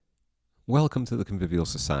Welcome to the Convivial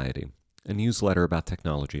Society, a newsletter about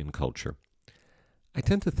technology and culture. I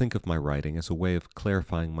tend to think of my writing as a way of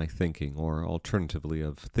clarifying my thinking, or alternatively,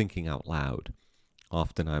 of thinking out loud.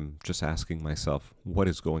 Often I'm just asking myself, what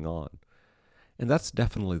is going on? And that's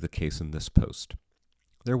definitely the case in this post.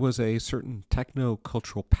 There was a certain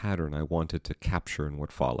techno-cultural pattern I wanted to capture in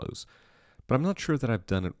what follows, but I'm not sure that I've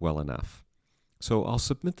done it well enough. So I'll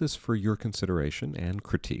submit this for your consideration and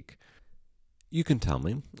critique. You can tell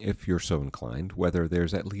me, if you're so inclined, whether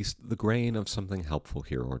there's at least the grain of something helpful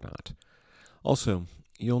here or not. Also,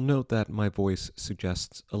 you'll note that my voice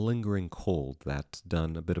suggests a lingering cold that's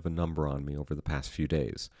done a bit of a number on me over the past few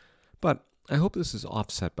days. But I hope this is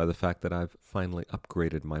offset by the fact that I've finally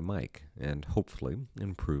upgraded my mic and hopefully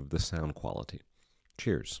improved the sound quality.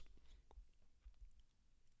 Cheers.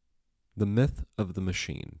 The myth of the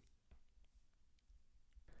machine.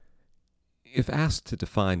 If asked to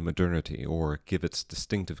define modernity or give its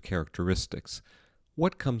distinctive characteristics,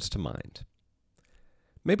 what comes to mind?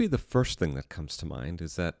 Maybe the first thing that comes to mind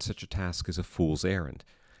is that such a task is a fool's errand,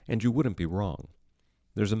 and you wouldn't be wrong.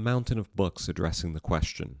 There's a mountain of books addressing the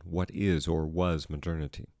question, what is or was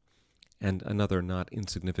modernity? And another not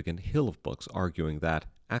insignificant hill of books arguing that,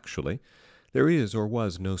 actually, there is or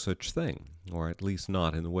was no such thing, or at least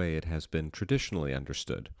not in the way it has been traditionally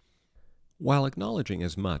understood. While acknowledging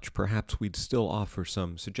as much, perhaps we'd still offer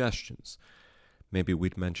some suggestions. Maybe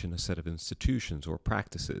we'd mention a set of institutions or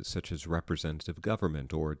practices such as representative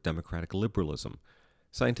government or democratic liberalism,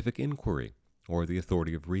 scientific inquiry or the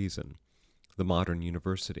authority of reason, the modern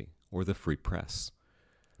university or the free press.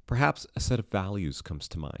 Perhaps a set of values comes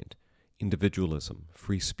to mind: individualism,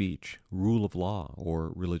 free speech, rule of law,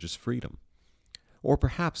 or religious freedom. Or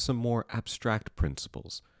perhaps some more abstract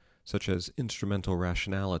principles, such as instrumental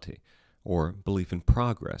rationality, or belief in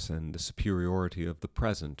progress and the superiority of the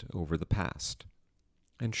present over the past.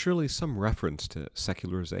 And surely some reference to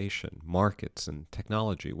secularization, markets, and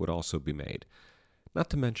technology would also be made,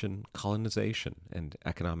 not to mention colonization and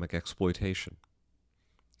economic exploitation.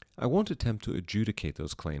 I won't attempt to adjudicate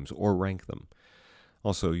those claims or rank them.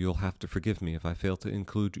 Also, you'll have to forgive me if I fail to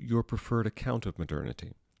include your preferred account of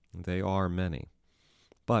modernity. They are many.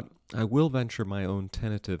 But I will venture my own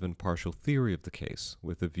tentative and partial theory of the case,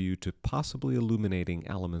 with a view to possibly illuminating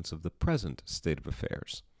elements of the present state of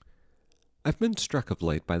affairs. I've been struck of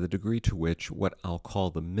late by the degree to which what I'll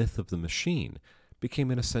call the myth of the machine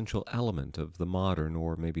became an essential element of the modern,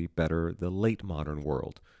 or maybe better, the late modern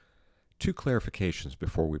world. Two clarifications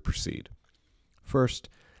before we proceed. First,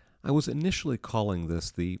 I was initially calling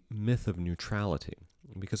this the myth of neutrality,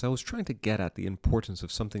 because I was trying to get at the importance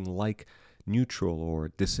of something like neutral or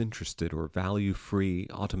disinterested or value-free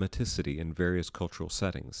automaticity in various cultural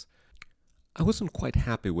settings. I wasn't quite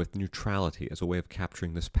happy with neutrality as a way of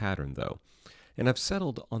capturing this pattern, though, and I've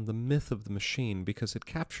settled on the myth of the machine because it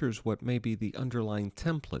captures what may be the underlying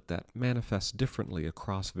template that manifests differently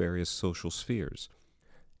across various social spheres.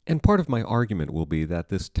 And part of my argument will be that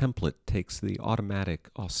this template takes the automatic,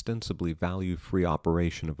 ostensibly value-free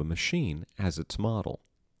operation of a machine as its model.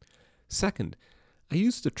 Second, I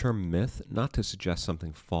use the term myth not to suggest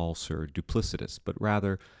something false or duplicitous, but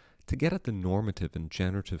rather to get at the normative and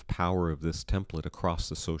generative power of this template across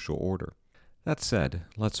the social order. That said,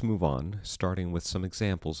 let's move on, starting with some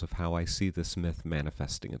examples of how I see this myth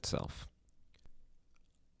manifesting itself.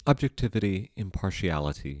 Objectivity,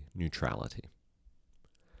 impartiality, neutrality.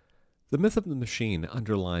 The myth of the machine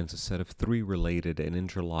underlines a set of three related and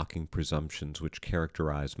interlocking presumptions which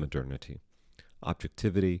characterize modernity: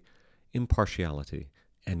 objectivity, impartiality,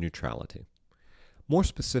 and neutrality. More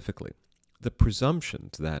specifically, the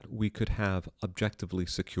presumptions that we could have objectively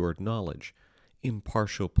secured knowledge,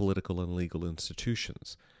 impartial political and legal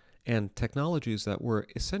institutions, and technologies that were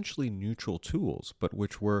essentially neutral tools but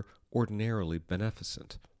which were ordinarily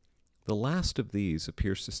beneficent. The last of these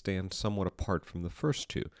appears to stand somewhat apart from the first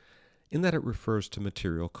two, in that it refers to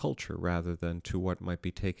material culture rather than to what might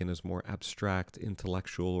be taken as more abstract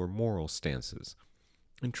intellectual or moral stances.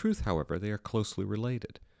 In truth, however, they are closely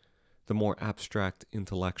related. The more abstract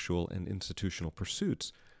intellectual and institutional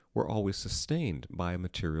pursuits were always sustained by a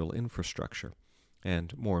material infrastructure,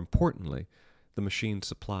 and, more importantly, the machine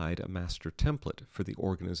supplied a master template for the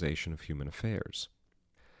organization of human affairs.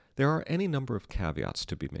 There are any number of caveats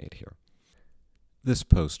to be made here. This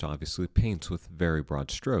post obviously paints with very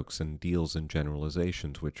broad strokes and deals in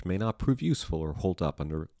generalizations which may not prove useful or hold up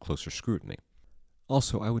under closer scrutiny.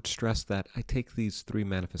 Also, I would stress that I take these three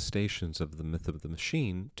manifestations of the myth of the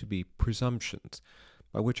machine to be presumptions,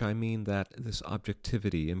 by which I mean that this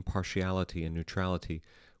objectivity, impartiality, and neutrality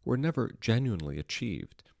were never genuinely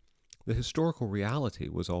achieved. The historical reality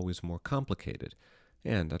was always more complicated,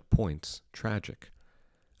 and at points tragic.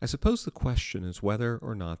 I suppose the question is whether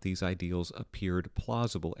or not these ideals appeared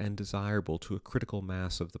plausible and desirable to a critical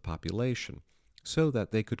mass of the population, so that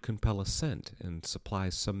they could compel assent and supply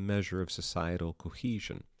some measure of societal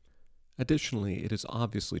cohesion. Additionally, it is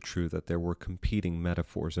obviously true that there were competing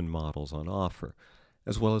metaphors and models on offer,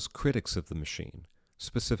 as well as critics of the machine,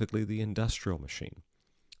 specifically the industrial machine.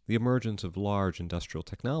 The emergence of large industrial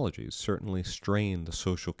technologies certainly strained the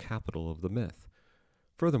social capital of the myth.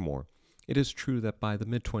 Furthermore, it is true that by the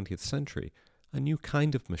mid-20th century, a new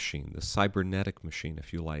kind of machine, the cybernetic machine,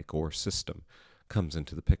 if you like, or system, comes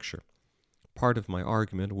into the picture. Part of my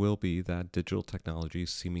argument will be that digital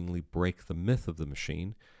technologies seemingly break the myth of the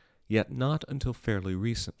machine, yet not until fairly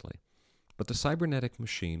recently. But the cybernetic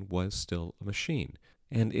machine was still a machine,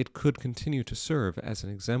 and it could continue to serve as an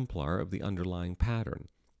exemplar of the underlying pattern: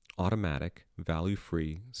 automatic,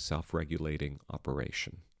 value-free, self-regulating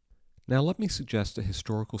operation. Now let me suggest a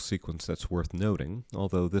historical sequence that's worth noting,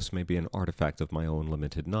 although this may be an artifact of my own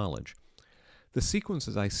limited knowledge. The sequence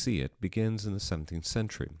as I see it begins in the 17th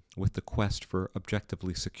century, with the quest for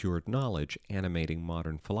objectively secured knowledge animating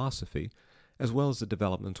modern philosophy, as well as the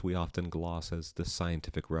developments we often gloss as the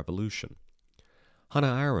scientific revolution.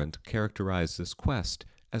 Hannah Arendt characterized this quest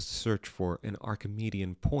as the search for an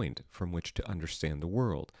Archimedean point from which to understand the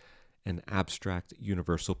world, an abstract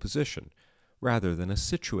universal position, rather than a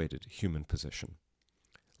situated human position.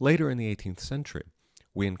 Later in the 18th century,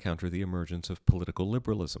 we encounter the emergence of political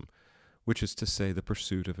liberalism, which is to say the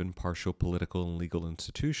pursuit of impartial political and legal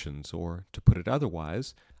institutions, or, to put it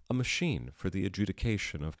otherwise, a machine for the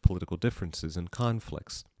adjudication of political differences and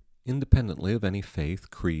conflicts, independently of any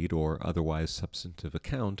faith, creed, or otherwise substantive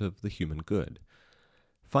account of the human good.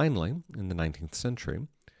 Finally, in the 19th century,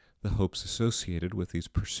 the hopes associated with these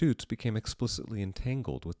pursuits became explicitly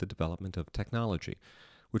entangled with the development of technology,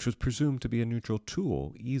 which was presumed to be a neutral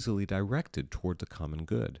tool easily directed toward the common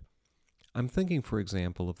good. I'm thinking, for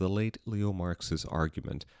example, of the late Leo Marx's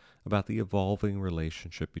argument about the evolving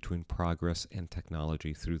relationship between progress and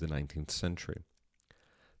technology through the 19th century.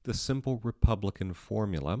 The simple Republican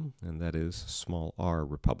formula, and that is small r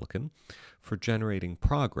Republican, for generating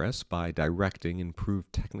progress by directing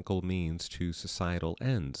improved technical means to societal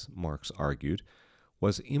ends, Marx argued,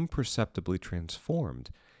 was imperceptibly transformed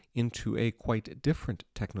into a quite different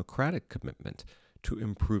technocratic commitment to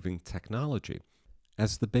improving technology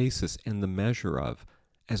as the basis and the measure of,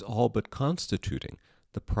 as all but constituting,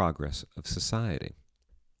 the progress of society.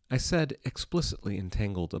 I said explicitly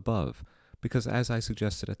entangled above, because as I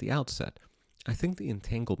suggested at the outset, I think the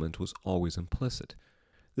entanglement was always implicit.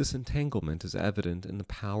 This entanglement is evident in the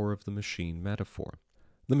power of the machine metaphor.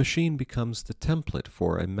 The machine becomes the template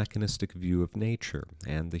for a mechanistic view of nature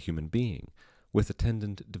and the human being, with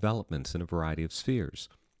attendant developments in a variety of spheres.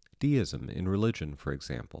 Deism in religion, for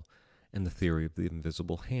example, and the theory of the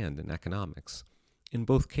invisible hand in economics. In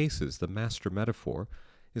both cases, the master metaphor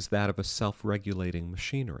is that of a self-regulating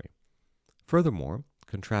machinery. Furthermore,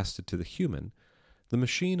 contrasted to the human, the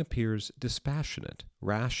machine appears dispassionate,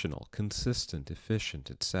 rational, consistent,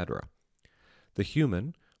 efficient, etc. The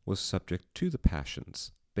human was subject to the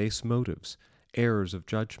passions, base motives, errors of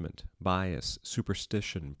judgment, bias,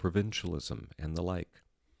 superstition, provincialism, and the like.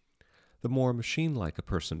 The more machine-like a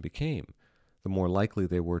person became, the more likely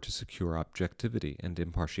they were to secure objectivity and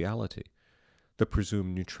impartiality. The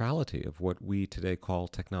presumed neutrality of what we today call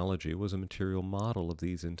technology was a material model of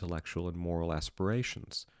these intellectual and moral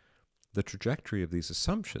aspirations. The trajectory of these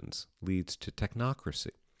assumptions leads to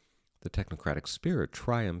technocracy. The technocratic spirit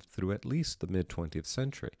triumphed through at least the mid-20th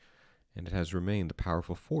century, and it has remained a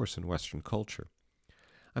powerful force in Western culture.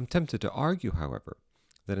 I'm tempted to argue, however,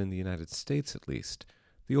 that in the United States at least,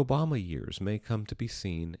 the Obama years may come to be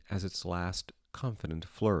seen as its last confident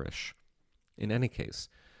flourish. In any case,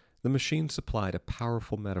 the machine supplied a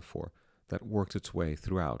powerful metaphor that worked its way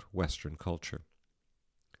throughout Western culture.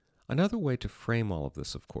 Another way to frame all of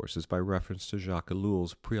this, of course, is by reference to Jacques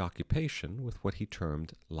Ellul's preoccupation with what he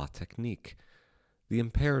termed la technique, the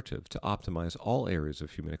imperative to optimize all areas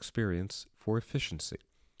of human experience for efficiency,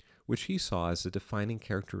 which he saw as a defining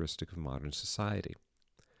characteristic of modern society.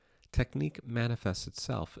 Technique manifests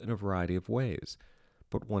itself in a variety of ways,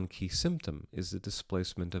 but one key symptom is the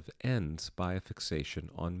displacement of ends by a fixation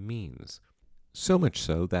on means. So much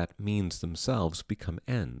so that means themselves become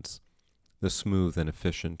ends. The smooth and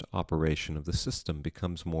efficient operation of the system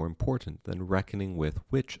becomes more important than reckoning with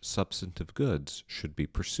which substantive goods should be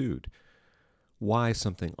pursued. Why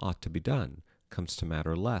something ought to be done comes to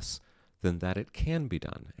matter less than that it can be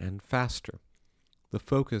done, and faster. The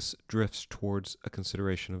focus drifts towards a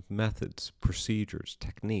consideration of methods, procedures,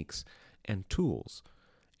 techniques, and tools,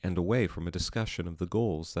 and away from a discussion of the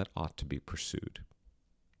goals that ought to be pursued.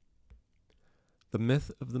 The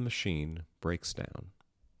myth of the machine breaks down.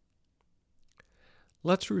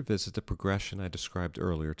 Let's revisit the progression I described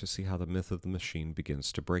earlier to see how the myth of the machine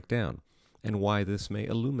begins to break down, and why this may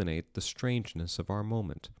illuminate the strangeness of our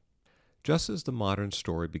moment. Just as the modern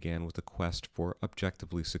story began with the quest for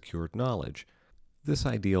objectively secured knowledge, this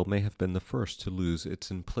ideal may have been the first to lose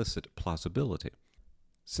its implicit plausibility.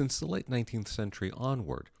 Since the late 19th century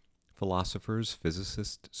onward, philosophers,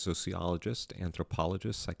 physicists, sociologists,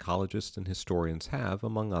 anthropologists, psychologists, and historians have,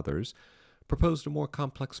 among others, proposed a more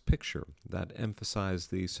complex picture that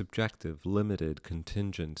emphasized the subjective, limited,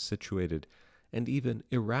 contingent, situated, and even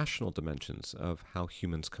irrational dimensions of how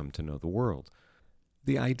humans come to know the world.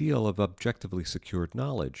 The ideal of objectively secured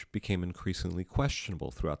knowledge became increasingly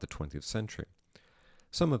questionable throughout the 20th century.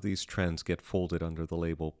 Some of these trends get folded under the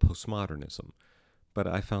label postmodernism, but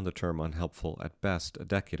I found the term unhelpful at best a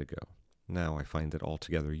decade ago. Now I find it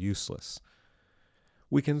altogether useless.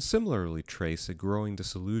 We can similarly trace a growing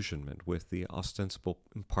disillusionment with the ostensible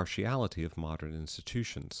impartiality of modern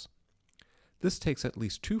institutions. This takes at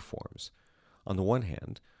least two forms. On the one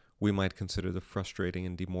hand, we might consider the frustrating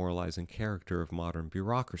and demoralizing character of modern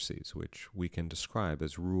bureaucracies, which we can describe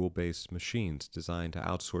as rule-based machines designed to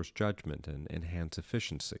outsource judgment and enhance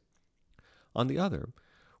efficiency. On the other,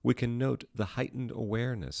 we can note the heightened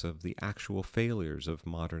awareness of the actual failures of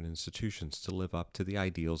modern institutions to live up to the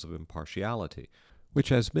ideals of impartiality, which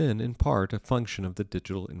has been, in part, a function of the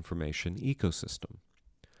digital information ecosystem.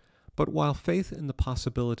 But while faith in the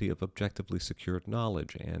possibility of objectively secured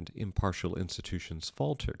knowledge and impartial institutions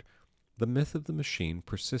faltered, the myth of the machine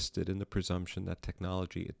persisted in the presumption that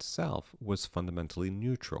technology itself was fundamentally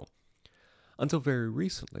neutral. Until very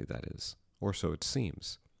recently, that is, or so it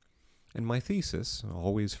seems. And my thesis,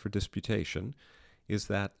 always for disputation, is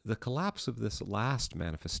that the collapse of this last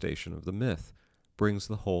manifestation of the myth brings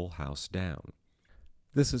the whole house down.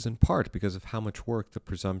 This is in part because of how much work the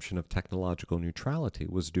presumption of technological neutrality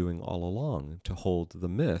was doing all along to hold the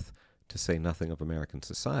myth, to say nothing of American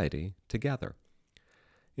society, together.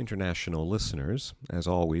 International listeners, as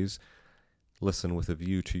always, listen with a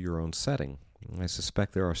view to your own setting. I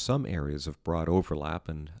suspect there are some areas of broad overlap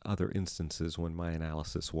and other instances when my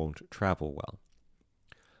analysis won't travel well.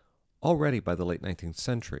 Already by the late 19th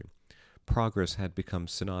century, progress had become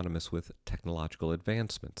synonymous with technological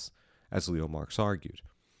advancements. As Leo Marx argued,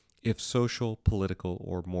 if social, political,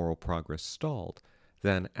 or moral progress stalled,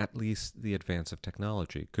 then at least the advance of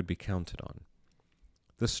technology could be counted on.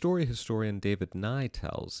 The story historian David Nye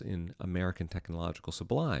tells in American Technological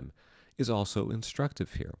Sublime is also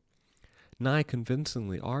instructive here. Nye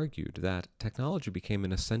convincingly argued that technology became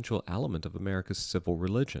an essential element of America's civil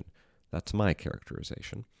religion, that's my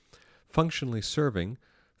characterization, functionally serving,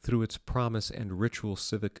 through its promise and ritual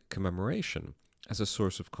civic commemoration, as a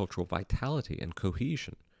source of cultural vitality and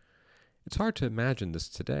cohesion. It's hard to imagine this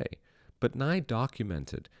today, but Nye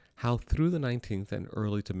documented how through the 19th and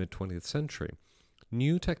early to mid-20th century,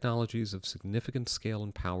 new technologies of significant scale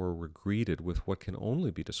and power were greeted with what can only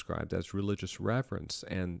be described as religious reverence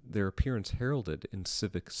and their appearance heralded in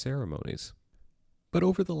civic ceremonies. But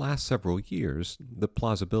over the last several years, the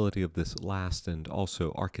plausibility of this last and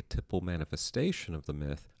also archetypal manifestation of the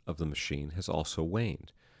myth of the machine has also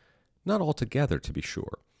waned. Not altogether, to be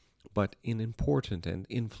sure, but in important and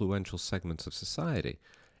influential segments of society,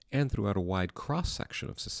 and throughout a wide cross-section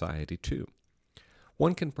of society, too.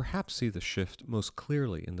 One can perhaps see the shift most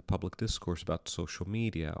clearly in the public discourse about social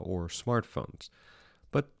media or smartphones,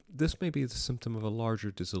 but this may be the symptom of a larger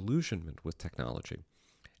disillusionment with technology,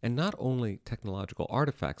 and not only technological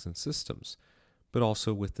artifacts and systems, but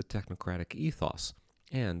also with the technocratic ethos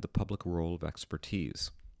and the public role of expertise.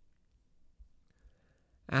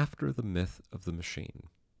 After the myth of the machine.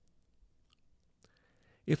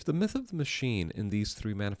 If the myth of the machine in these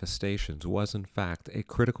three manifestations was in fact a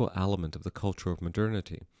critical element of the culture of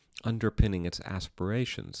modernity, underpinning its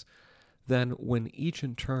aspirations, then when each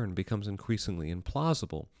in turn becomes increasingly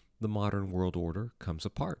implausible, the modern world order comes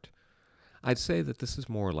apart. I'd say that this is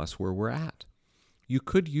more or less where we're at. You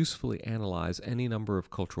could usefully analyze any number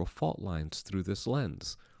of cultural fault lines through this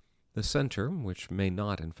lens. The center, which may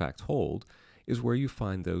not in fact hold, is where you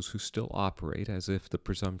find those who still operate as if the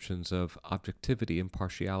presumptions of objectivity,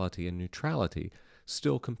 impartiality, and neutrality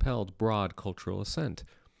still compelled broad cultural assent,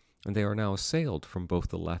 and they are now assailed from both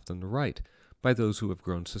the left and the right by those who have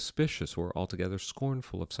grown suspicious or altogether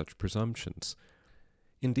scornful of such presumptions.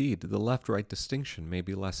 Indeed, the left-right distinction may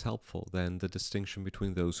be less helpful than the distinction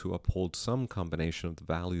between those who uphold some combination of the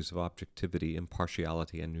values of objectivity,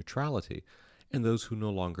 impartiality, and neutrality, and those who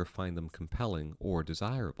no longer find them compelling or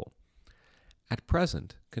desirable. At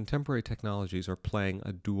present, contemporary technologies are playing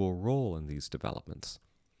a dual role in these developments.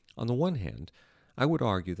 On the one hand, I would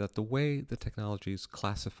argue that the way the technologies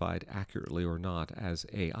classified accurately or not as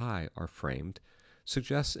AI are framed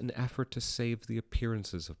suggests an effort to save the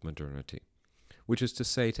appearances of modernity, which is to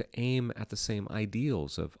say to aim at the same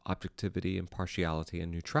ideals of objectivity, impartiality,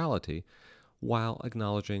 and neutrality, while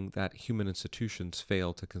acknowledging that human institutions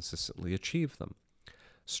fail to consistently achieve them.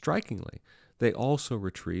 Strikingly, they also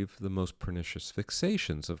retrieve the most pernicious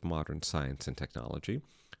fixations of modern science and technology,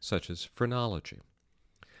 such as phrenology.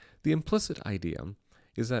 The implicit idea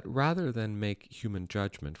is that rather than make human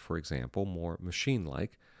judgment, for example, more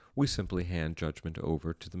machine-like, we simply hand judgment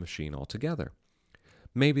over to the machine altogether.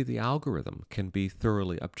 Maybe the algorithm can be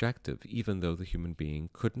thoroughly objective even though the human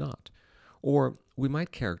being could not. Or we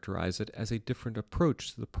might characterize it as a different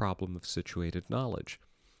approach to the problem of situated knowledge.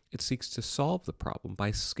 It seeks to solve the problem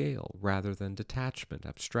by scale rather than detachment,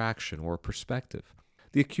 abstraction, or perspective.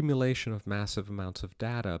 The accumulation of massive amounts of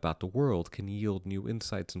data about the world can yield new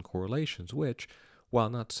insights and correlations which, while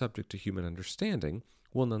not subject to human understanding,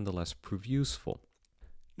 will nonetheless prove useful.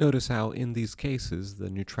 Notice how in these cases the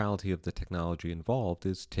neutrality of the technology involved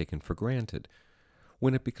is taken for granted.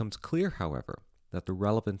 When it becomes clear, however, that the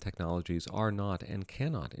relevant technologies are not and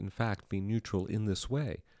cannot in fact be neutral in this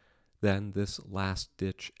way, then this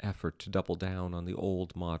last-ditch effort to double down on the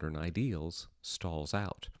old modern ideals stalls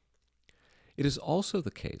out. It is also the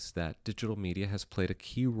case that digital media has played a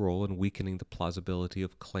key role in weakening the plausibility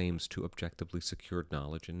of claims to objectively secured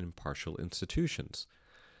knowledge in impartial institutions.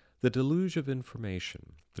 The deluge of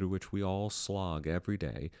information through which we all slog every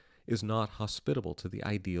day is not hospitable to the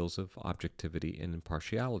ideals of objectivity and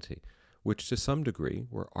impartiality, which to some degree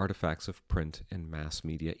were artifacts of print and mass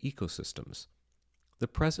media ecosystems. The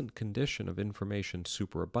present condition of information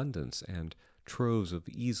superabundance and troves of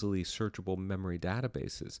easily searchable memory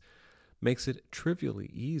databases makes it trivially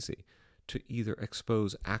easy to either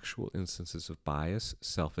expose actual instances of bias,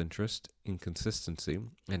 self-interest, inconsistency,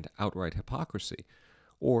 and outright hypocrisy,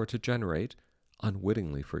 or to generate,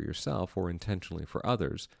 unwittingly for yourself or intentionally for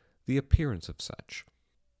others, the appearance of such.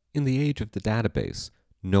 In the age of the database,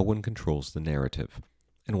 no one controls the narrative.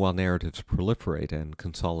 And while narratives proliferate and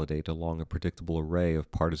consolidate along a predictable array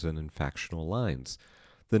of partisan and factional lines,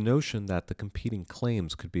 the notion that the competing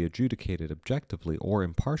claims could be adjudicated objectively or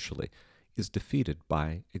impartially is defeated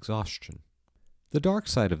by exhaustion. The dark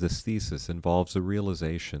side of this thesis involves the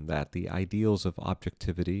realization that the ideals of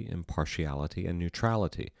objectivity, impartiality, and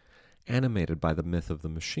neutrality, animated by the myth of the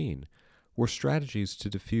machine, were strategies to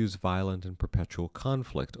diffuse violent and perpetual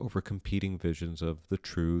conflict over competing visions of the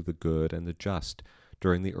true, the good, and the just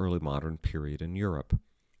during the early modern period in Europe.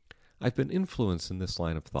 I've been influenced in this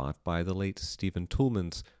line of thought by the late Stephen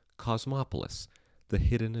Toulmin's Cosmopolis, The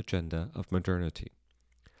Hidden Agenda of Modernity.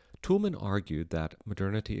 Toulmin argued that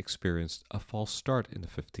modernity experienced a false start in the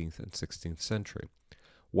 15th and 16th century,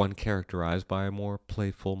 one characterized by a more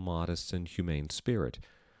playful, modest, and humane spirit,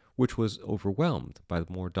 which was overwhelmed by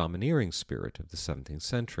the more domineering spirit of the 17th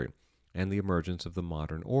century and the emergence of the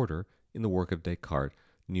modern order in the work of Descartes,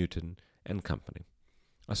 Newton, and company.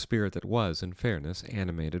 A spirit that was, in fairness,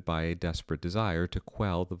 animated by a desperate desire to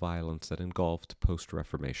quell the violence that engulfed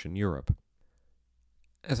post-Reformation Europe.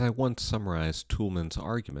 As I once summarized Toulmin's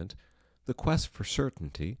argument, the quest for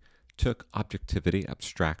certainty took objectivity,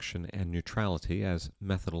 abstraction, and neutrality as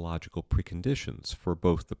methodological preconditions for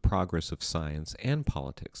both the progress of science and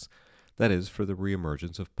politics, that is, for the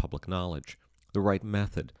reemergence of public knowledge, the right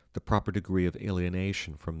method, the proper degree of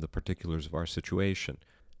alienation from the particulars of our situation,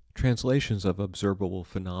 translations of observable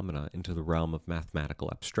phenomena into the realm of mathematical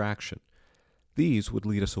abstraction. These would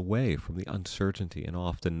lead us away from the uncertainty and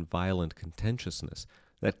often violent contentiousness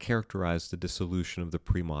that characterized the dissolution of the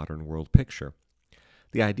pre-modern world picture.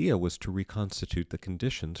 The idea was to reconstitute the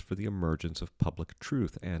conditions for the emergence of public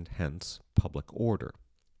truth and, hence, public order.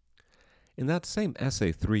 In that same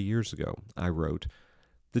essay 3 years ago, I wrote,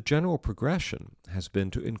 "The general progression has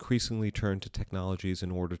been to increasingly turn to technologies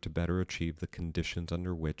in order to better achieve the conditions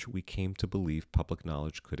under which we came to believe public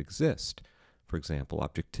knowledge could exist, for example,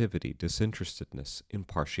 objectivity, disinterestedness,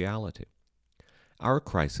 impartiality. Our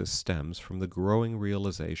crisis stems from the growing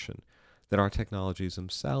realization that our technologies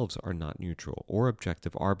themselves are not neutral or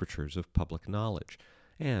objective arbiters of public knowledge,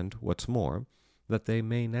 and, what's more, that they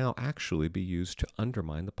may now actually be used to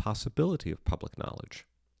undermine the possibility of public knowledge."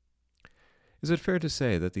 Is it fair to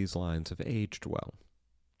say that these lines have aged well?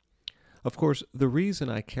 Of course, the reason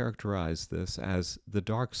I characterize this as the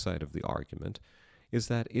dark side of the argument is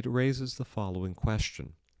that it raises the following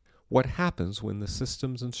question. What happens when the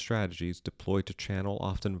systems and strategies deployed to channel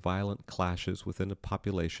often violent clashes within a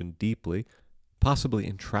population deeply,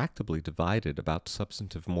 possibly intractably divided about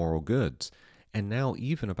substantive moral goods, and now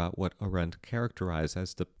even about what Arendt characterized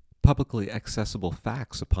as the publicly accessible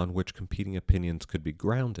facts upon which competing opinions could be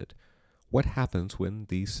grounded. What happens when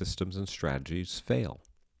these systems and strategies fail?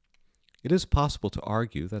 It is possible to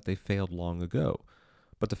argue that they failed long ago,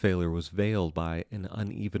 but the failure was veiled by an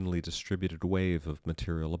unevenly distributed wave of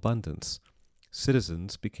material abundance.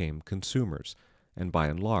 Citizens became consumers, and by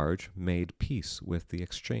and large made peace with the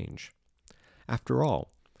exchange. After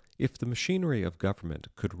all, if the machinery of government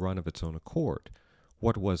could run of its own accord,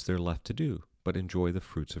 what was there left to do but enjoy the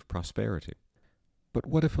fruits of prosperity? But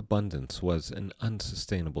what if abundance was an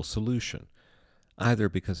unsustainable solution, either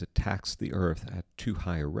because it taxed the earth at too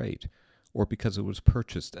high a rate, or because it was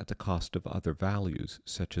purchased at the cost of other values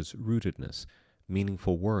such as rootedness,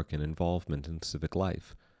 meaningful work and involvement in civic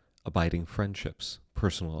life, abiding friendships,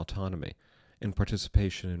 personal autonomy, and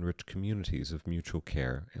participation in rich communities of mutual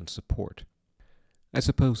care and support? I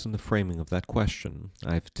suppose in the framing of that question,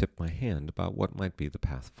 I've tipped my hand about what might be the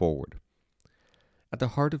path forward. At the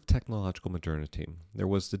heart of technological modernity, there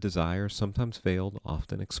was the desire, sometimes veiled,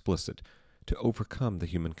 often explicit, to overcome the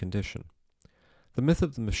human condition. The myth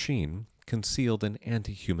of the machine concealed an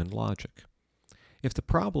anti-human logic. If the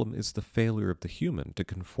problem is the failure of the human to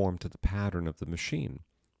conform to the pattern of the machine,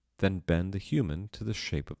 then bend the human to the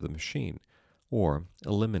shape of the machine, or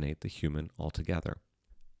eliminate the human altogether.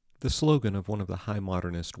 The slogan of one of the high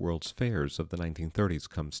modernist World's Fairs of the 1930s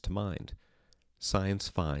comes to mind. Science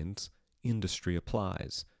finds, industry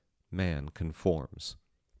applies, man conforms.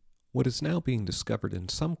 What is now being discovered in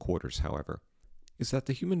some quarters, however, is that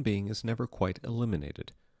the human being is never quite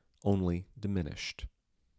eliminated, only diminished.